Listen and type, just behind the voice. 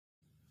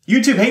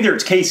YouTube, hey there,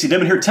 it's Casey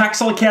Dimon here,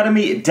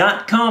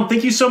 TaxSaleAcademy.com.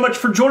 Thank you so much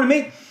for joining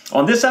me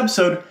on this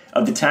episode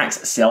of the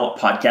Tax Sale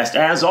Podcast.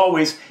 As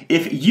always,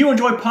 if you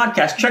enjoy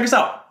podcasts, check us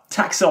out,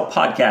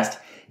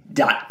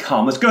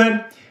 TaxSalePodcast.com. Let's go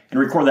ahead and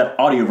record that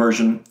audio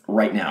version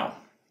right now.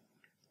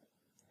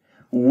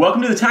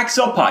 Welcome to the Tax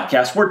Sale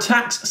Podcast, where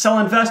tax sale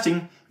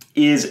investing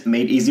is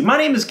made easy. My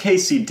name is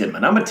Casey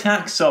Dimon. I'm a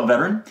tax sale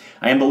veteran.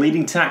 I am the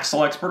leading tax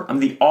sale expert. I'm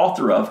the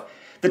author of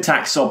the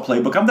Tax Sale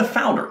Playbook. I'm the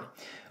founder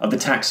of the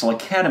Tax Sale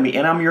Academy,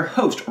 and I'm your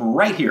host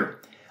right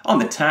here on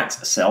the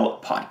Tax Sale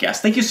Podcast.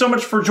 Thank you so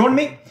much for joining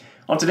me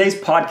on today's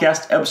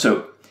podcast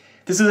episode.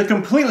 This is a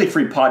completely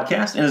free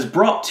podcast and is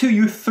brought to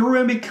you through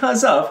and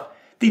because of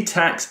the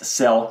Tax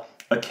Sale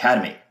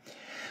Academy.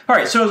 All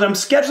right, so as I'm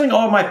scheduling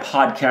all of my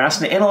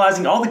podcasts and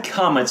analyzing all the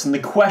comments and the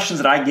questions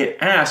that I get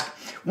asked,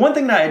 one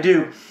thing that I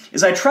do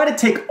is I try to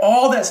take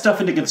all that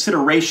stuff into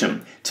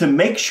consideration to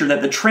make sure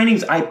that the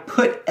trainings I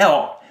put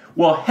out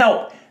will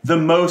help the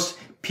most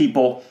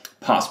people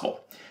possible.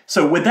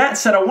 So with that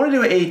said, I want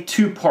to do a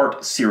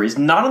two-part series,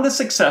 not on the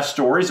success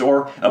stories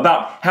or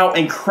about how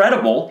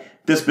incredible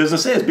this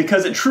business is,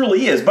 because it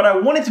truly is, but I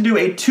wanted to do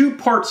a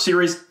two-part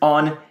series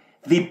on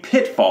the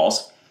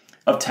pitfalls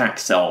of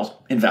tax sales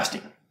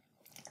investing.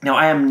 Now,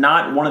 I am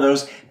not one of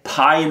those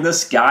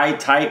pie-in-the-sky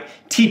type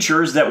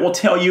teachers that will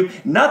tell you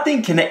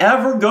nothing can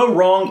ever go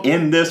wrong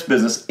in this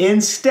business.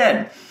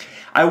 Instead,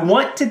 I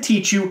want to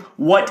teach you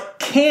what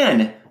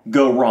can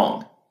go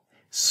wrong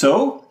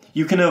so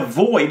you can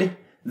avoid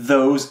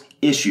those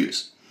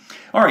issues.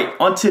 All right,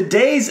 on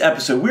today's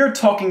episode, we're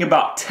talking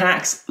about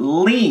tax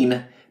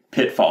lien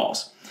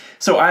pitfalls.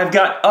 So I've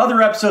got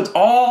other episodes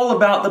all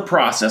about the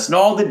process and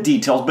all the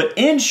details, but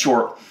in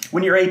short,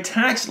 when you're a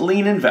tax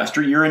lien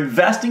investor, you're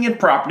investing in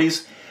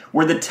properties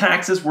where the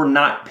taxes were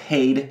not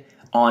paid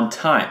on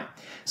time.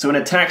 So in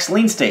a tax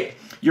lien state,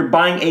 you're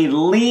buying a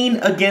lien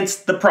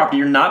against the property.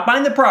 You're not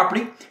buying the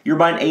property, you're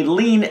buying a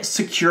lien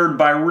secured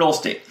by real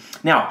estate.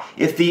 Now,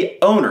 if the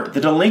owner,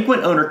 the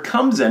delinquent owner,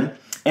 comes in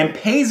and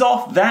pays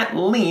off that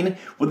lien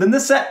within the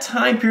set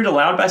time period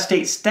allowed by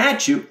state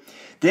statute,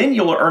 then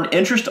you'll earn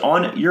interest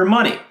on your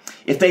money.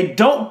 If they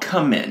don't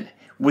come in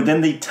within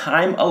the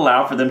time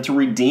allowed for them to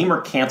redeem or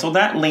cancel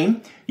that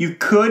lien, you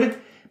could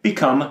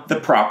become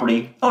the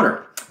property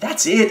owner.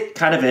 That's it,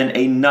 kind of in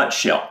a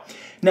nutshell.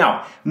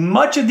 Now,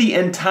 much of the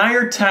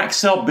entire tax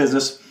sale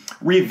business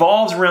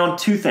revolves around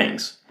two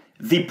things: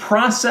 the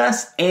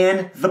process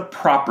and the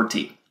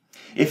property.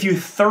 If you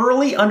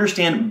thoroughly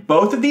understand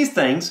both of these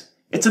things,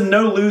 it's a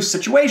no-lose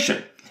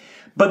situation.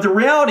 But the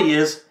reality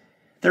is,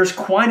 there's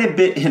quite a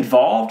bit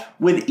involved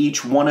with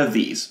each one of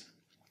these.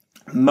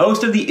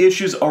 Most of the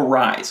issues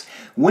arise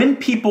when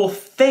people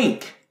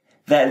think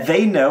that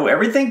they know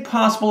everything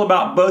possible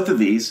about both of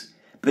these,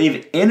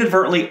 they've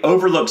inadvertently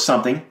overlooked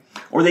something,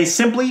 or they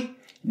simply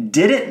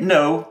didn't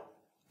know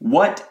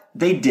what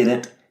they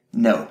didn't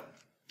know.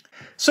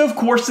 So of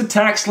course, the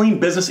tax lien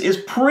business is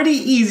pretty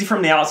easy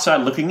from the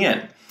outside looking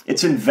in.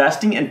 It's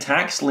investing in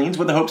tax liens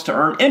with the hopes to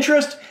earn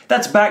interest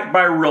that's backed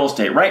by real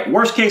estate, right?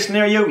 Worst case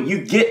scenario,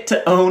 you get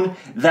to own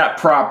that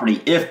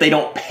property if they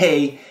don't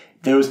pay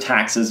those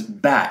taxes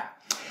back.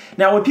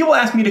 Now, when people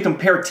ask me to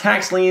compare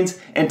tax liens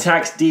and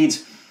tax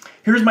deeds,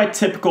 here's my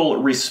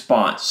typical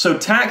response. So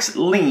tax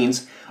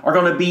liens are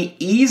going to be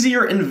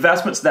easier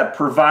investments that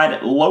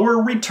provide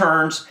lower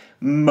returns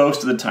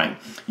most of the time.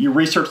 You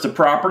research the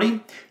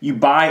property, you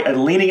buy a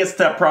lien against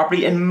that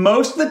property, and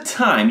most of the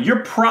time,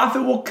 your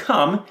profit will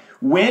come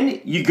when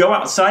you go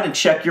outside and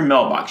check your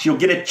mailbox. You'll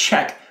get a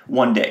check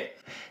one day.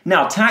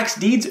 Now, tax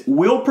deeds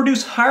will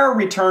produce higher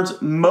returns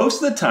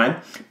most of the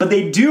time, but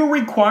they do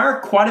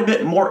require quite a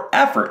bit more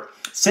effort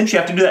since you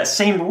have to do that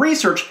same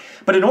research.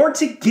 But in order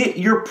to get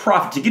your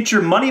profit, to get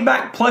your money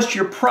back plus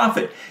your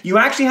profit, you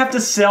actually have to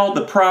sell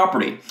the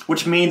property,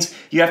 which means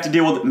you have to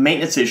deal with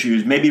maintenance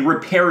issues, maybe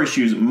repair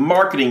issues,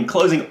 marketing,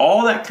 closing,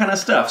 all that kind of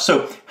stuff.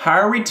 So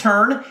higher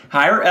return,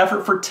 higher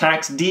effort for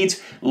tax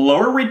deeds,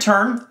 lower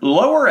return,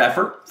 lower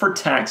effort for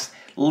tax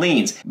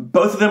liens.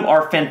 Both of them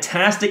are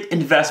fantastic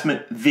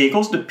investment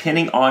vehicles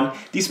depending on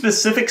the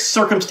specific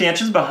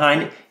circumstances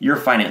behind your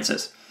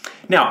finances.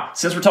 Now,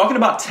 since we're talking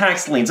about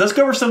tax liens, let's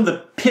go over some of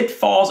the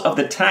pitfalls of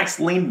the tax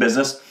lien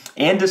business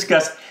and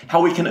discuss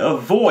how we can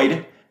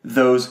avoid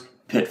those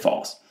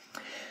pitfalls.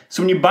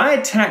 So when you buy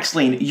a tax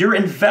lien, you're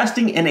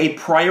investing in a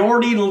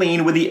priority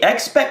lien with the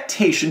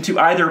expectation to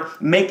either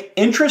make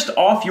interest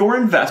off your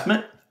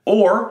investment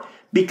or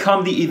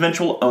become the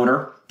eventual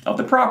owner of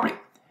the property.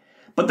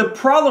 But the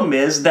problem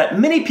is that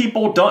many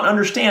people don't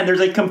understand there's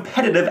a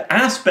competitive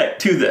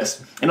aspect to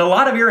this. In a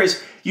lot of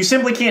areas, you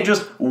simply can't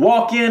just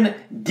walk in,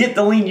 get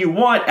the lien you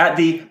want at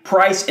the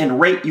price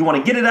and rate you want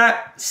to get it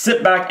at,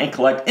 sit back and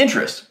collect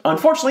interest.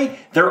 Unfortunately,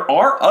 there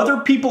are other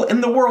people in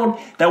the world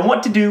that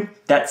want to do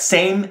that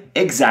same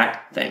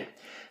exact thing.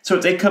 So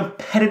it's a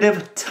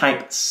competitive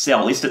type sale,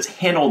 at least it's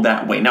handled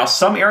that way. Now,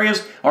 some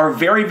areas are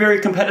very,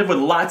 very competitive with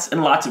lots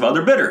and lots of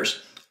other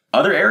bidders.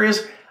 Other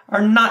areas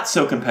are not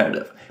so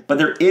competitive, but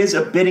there is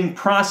a bidding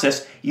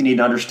process you need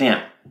to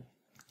understand.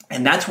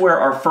 And that's where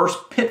our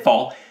first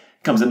pitfall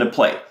comes into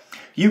play.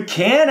 you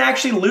can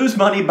actually lose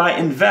money by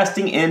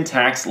investing in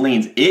tax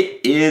liens.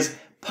 It is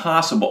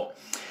possible.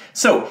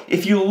 So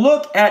if you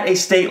look at a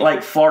state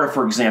like Florida,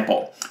 for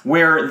example,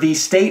 where the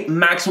state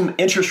maximum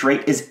interest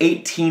rate is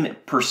 18%,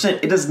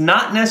 it does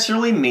not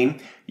necessarily mean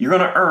you're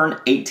going to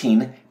earn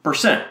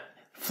 18%.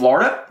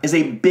 Florida is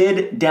a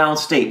bid down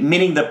state,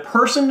 meaning the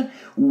person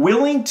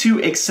willing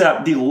to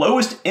accept the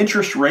lowest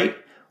interest rate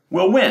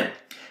will win.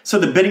 So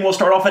the bidding will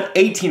start off at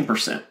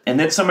 18%, and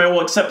then somebody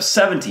will accept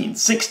 17,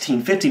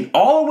 16, 15,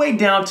 all the way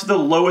down to the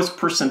lowest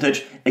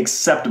percentage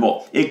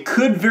acceptable. It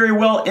could very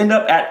well end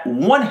up at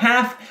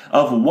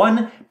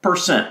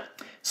 0.5%.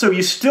 So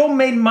you still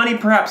made money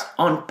perhaps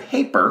on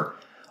paper,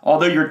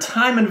 although your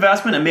time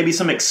investment and maybe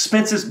some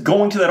expenses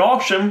going to that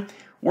auction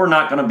were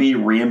not going to be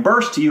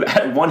reimbursed to you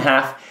at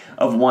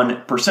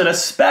 0.5%,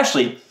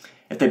 especially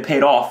if they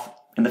paid off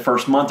in the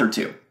first month or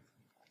two.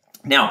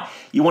 Now,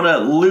 you want to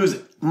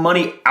lose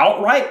money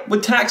outright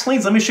with tax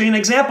liens? Let me show you an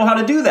example how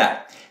to do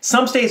that.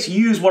 Some states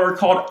use what are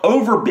called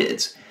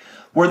overbids,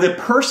 where the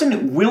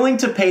person willing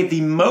to pay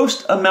the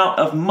most amount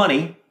of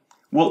money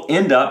will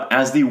end up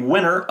as the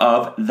winner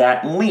of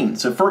that lien.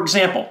 So for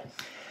example,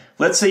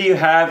 let's say you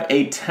have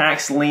a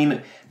tax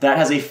lien that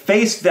has a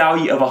face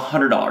value of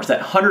 $100.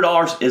 That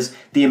 $100 is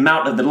the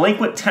amount of the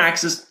delinquent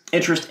taxes,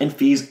 interest, and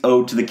fees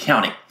owed to the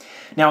county.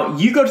 Now,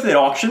 you go to the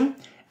auction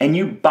and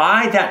you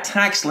buy that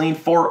tax lien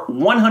for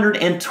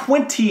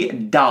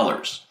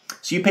 $120.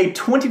 So you pay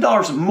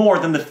 $20 more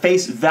than the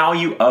face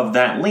value of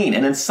that lien.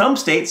 And in some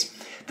states,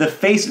 the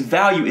face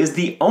value is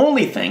the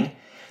only thing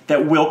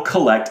that will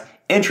collect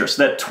interest.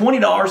 That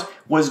 $20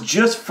 was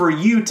just for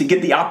you to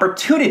get the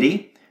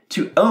opportunity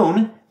to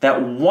own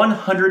that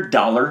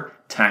 $100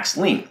 tax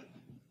lien.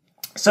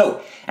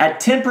 So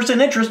at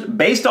 10% interest,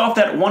 based off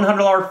that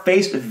 $100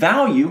 face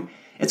value,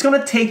 it's going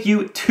to take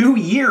you 2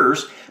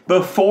 years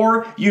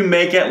before you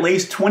make at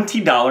least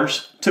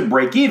 $20 to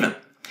break even.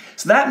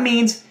 So that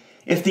means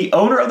if the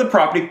owner of the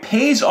property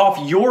pays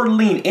off your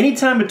lien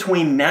anytime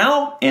between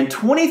now and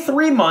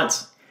 23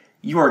 months,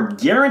 you are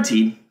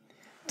guaranteed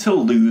to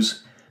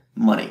lose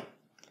money.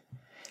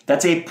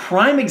 That's a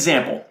prime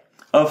example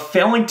of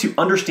failing to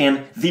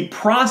understand the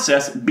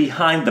process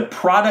behind the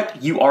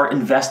product you are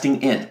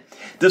investing in.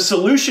 The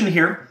solution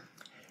here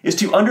is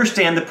to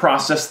understand the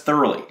process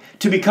thoroughly,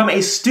 to become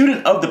a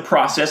student of the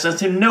process and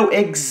to know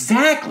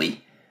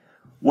exactly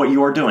what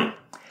you are doing.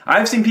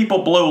 I've seen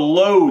people blow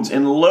loads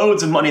and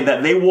loads of money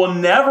that they will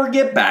never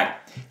get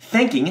back,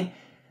 thinking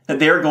that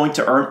they are going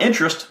to earn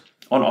interest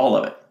on all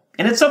of it.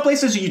 And in some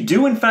places, you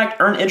do in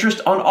fact earn interest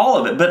on all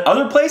of it, but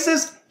other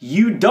places,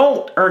 you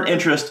don't earn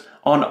interest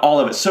on all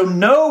of it. So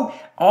know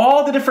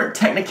all the different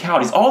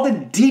technicalities, all the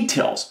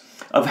details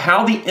of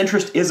how the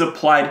interest is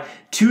applied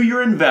to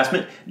your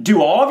investment.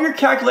 Do all of your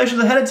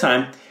calculations ahead of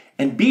time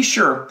and be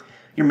sure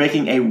you're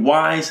making a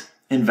wise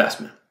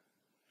investment.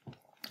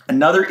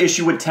 Another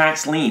issue with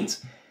tax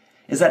liens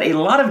is that a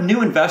lot of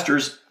new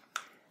investors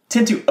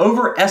tend to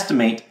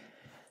overestimate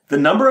the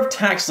number of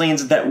tax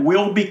liens that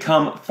will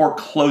become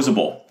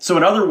foreclosable. So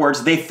in other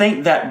words, they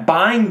think that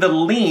buying the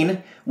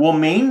lien will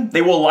mean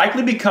they will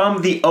likely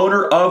become the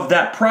owner of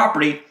that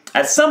property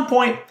at some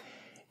point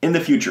in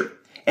the future.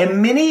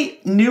 And many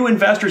new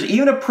investors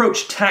even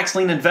approach tax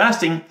lien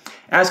investing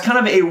as kind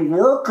of a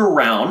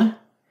workaround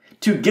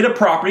to get a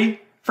property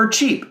for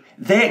cheap.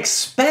 They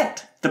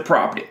expect the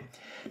property.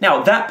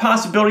 Now, that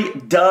possibility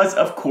does,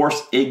 of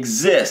course,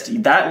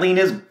 exist. That lien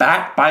is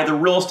backed by the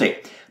real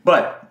estate.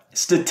 But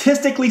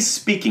statistically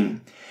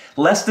speaking,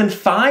 less than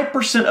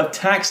 5% of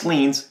tax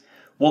liens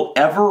will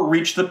ever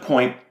reach the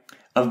point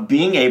of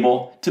being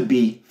able to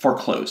be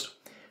foreclosed.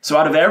 So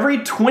out of every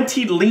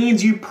 20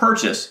 liens you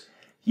purchase,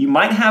 you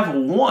might have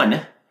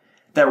one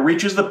that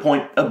reaches the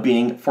point of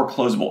being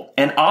foreclosable.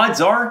 And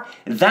odds are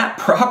that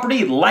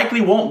property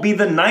likely won't be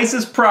the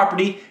nicest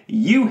property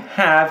you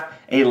have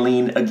a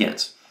lien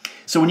against.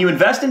 So when you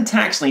invest in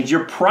tax liens,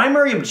 your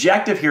primary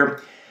objective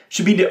here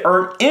should be to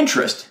earn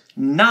interest,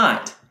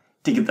 not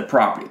to get the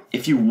property.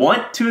 If you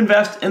want to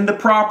invest in the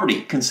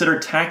property, consider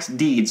tax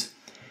deeds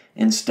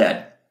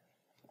instead.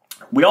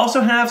 We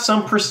also have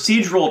some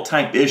procedural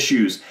type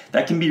issues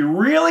that can be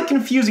really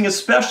confusing,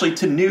 especially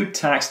to new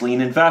tax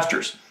lien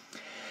investors.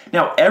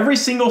 Now, every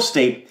single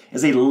state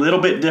is a little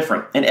bit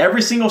different, and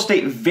every single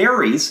state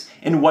varies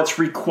in what's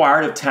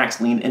required of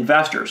tax lien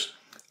investors.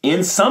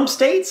 In some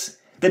states,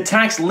 the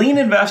tax lien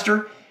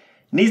investor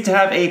needs to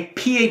have a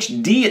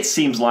PhD, it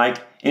seems like,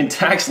 in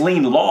tax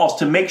lien laws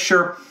to make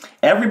sure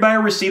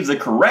everybody receives the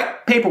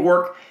correct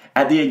paperwork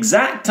at the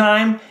exact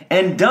time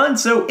and done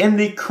so in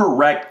the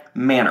correct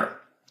manner.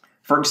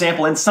 For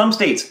example, in some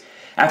states,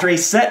 after a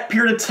set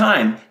period of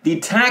time, the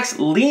tax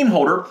lien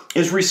holder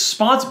is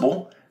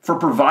responsible for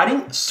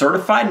providing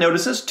certified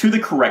notices to the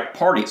correct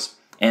parties.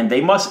 And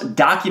they must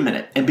document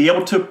it and be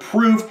able to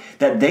prove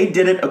that they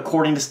did it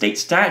according to state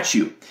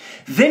statute.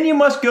 Then you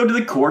must go to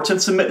the courts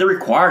and submit the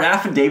required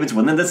affidavits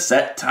within the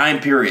set time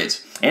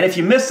periods. And if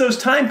you miss those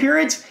time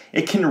periods,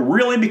 it can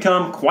really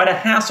become quite a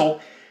hassle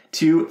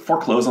to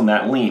foreclose on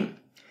that lien.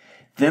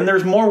 then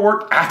there's more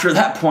work after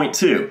that point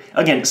too.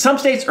 Again, some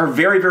states are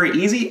very, very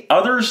easy.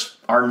 Others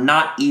are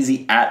not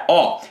easy at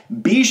all.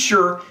 Be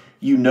sure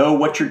you know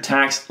what your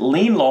tax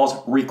lien laws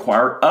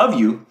require of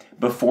you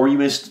before you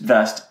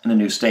invest in a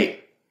new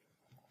state.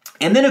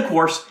 And then, of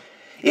course,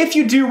 if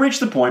you do reach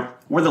the point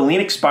where the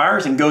lien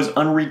expires and goes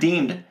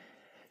unredeemed,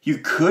 you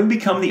could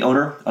become the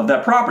owner of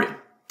that property.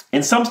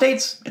 In some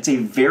states, it's a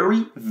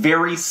very,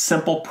 very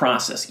simple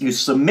process. You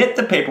submit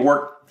the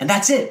paperwork and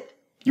that's it.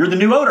 You're the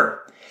new owner.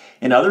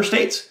 In other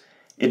states,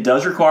 it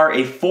does require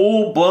a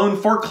full-blown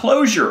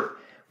foreclosure,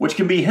 which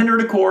can be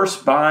hindered, of course,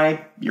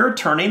 by your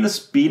attorney and the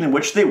speed in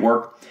which they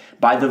work,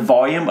 by the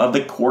volume of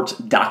the court's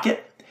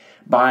docket,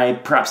 by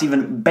perhaps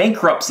even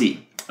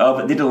bankruptcy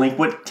of the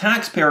delinquent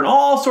taxpayer, and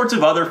all sorts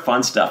of other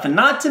fun stuff. And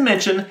not to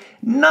mention,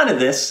 none of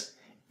this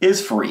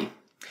is free.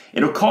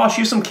 It'll cost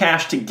you some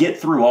cash to get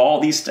through all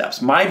these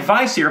steps. My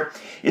advice here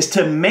is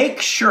to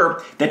make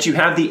sure that you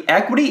have the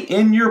equity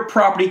in your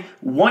property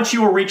once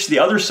you will reach the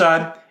other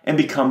side and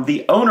become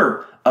the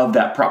owner of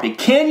that property.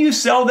 Can you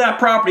sell that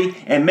property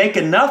and make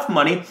enough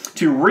money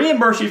to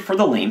reimburse you for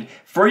the lien,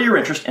 for your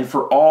interest, and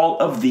for all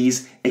of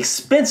these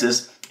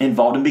expenses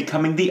involved in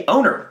becoming the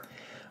owner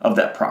of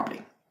that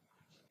property?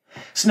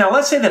 So now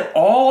let's say that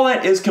all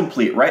that is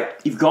complete, right?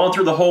 You've gone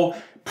through the whole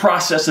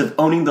process of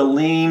owning the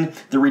lien,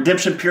 the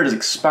redemption period has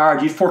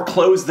expired, you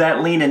foreclosed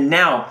that lien, and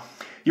now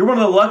you're one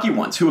of the lucky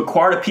ones who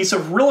acquired a piece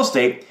of real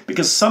estate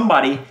because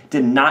somebody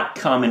did not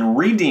come and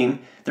redeem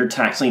their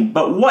tax lien.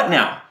 But what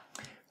now?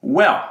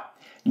 Well,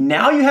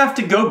 now you have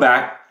to go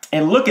back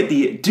and look at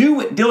the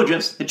due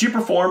diligence that you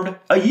performed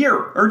a year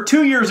or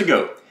 2 years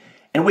ago.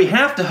 And we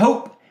have to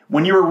hope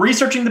when you were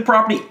researching the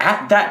property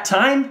at that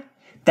time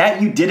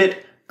that you did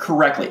it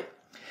correctly.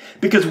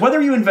 Because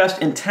whether you invest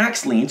in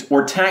tax liens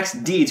or tax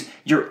deeds,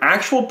 your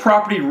actual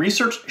property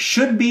research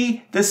should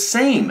be the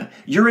same.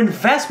 Your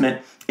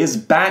investment is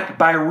backed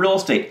by real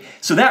estate.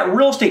 So that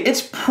real estate,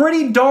 it's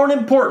pretty darn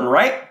important,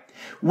 right?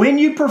 When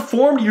you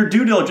performed your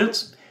due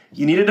diligence,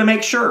 you needed to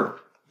make sure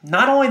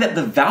not only that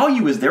the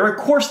value is there, of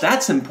course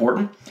that's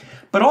important,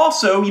 but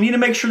also you need to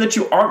make sure that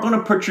you aren't going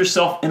to put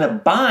yourself in a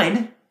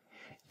bind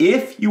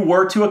if you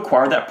were to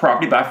acquire that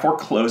property by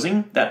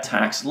foreclosing that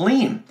tax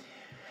lien.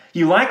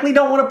 You likely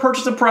don't want to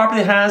purchase a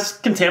property that has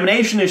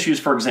contamination issues,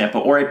 for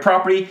example, or a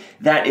property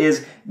that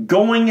is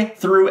going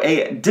through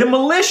a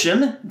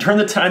demolition during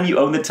the time you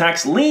own the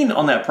tax lien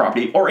on that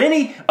property, or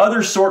any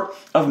other sort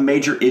of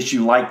major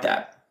issue like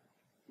that.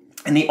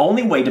 And the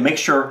only way to make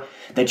sure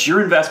that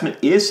your investment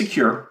is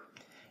secure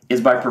is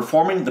by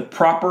performing the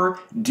proper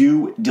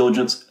due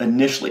diligence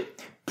initially,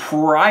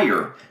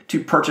 prior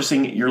to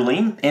purchasing your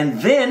lien,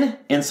 and then,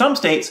 in some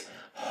states,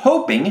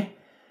 hoping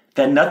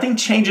that nothing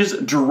changes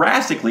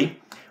drastically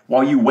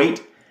while you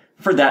wait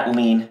for that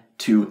lien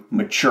to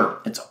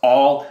mature. It's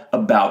all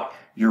about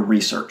your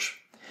research.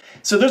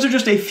 So those are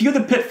just a few of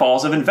the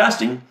pitfalls of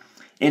investing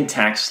in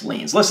tax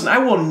liens. Listen, I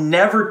will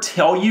never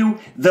tell you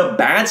the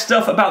bad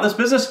stuff about this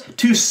business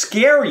to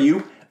scare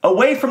you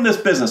away from this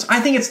business. I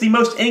think it's the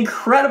most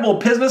incredible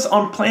business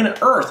on planet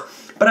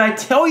Earth. But I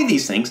tell you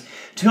these things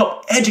to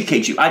help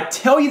educate you. I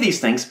tell you these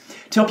things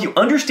to help you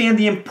understand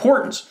the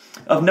importance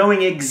of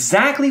knowing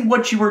exactly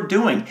what you are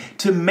doing,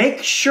 to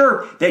make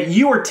sure that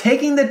you are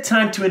taking the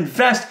time to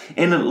invest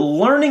in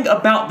learning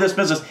about this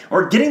business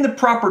or getting the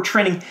proper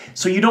training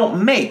so you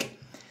don't make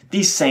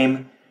these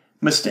same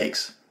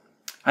mistakes.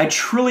 I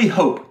truly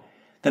hope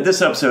that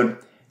this episode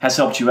has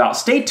helped you out.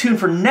 Stay tuned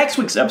for next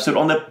week's episode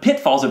on the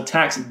pitfalls of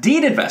tax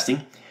deed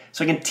investing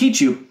so I can teach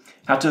you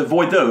how to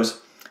avoid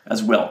those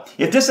as well.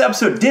 If this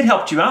episode did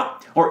help you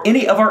out, or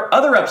any of our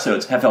other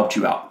episodes have helped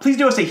you out, please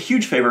do us a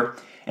huge favor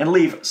and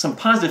leave some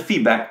positive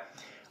feedback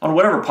on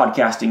whatever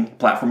podcasting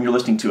platform you're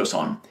listening to us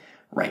on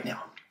right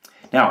now.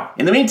 Now,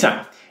 in the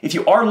meantime, if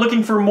you are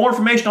looking for more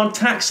information on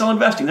tax sale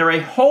investing, there are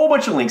a whole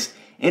bunch of links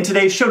in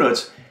today's show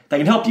notes that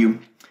can help you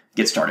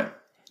get started.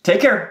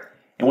 Take care,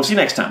 and we'll see you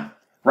next time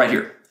right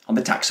here on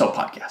the Tax Sale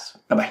Podcast.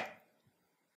 Bye-bye.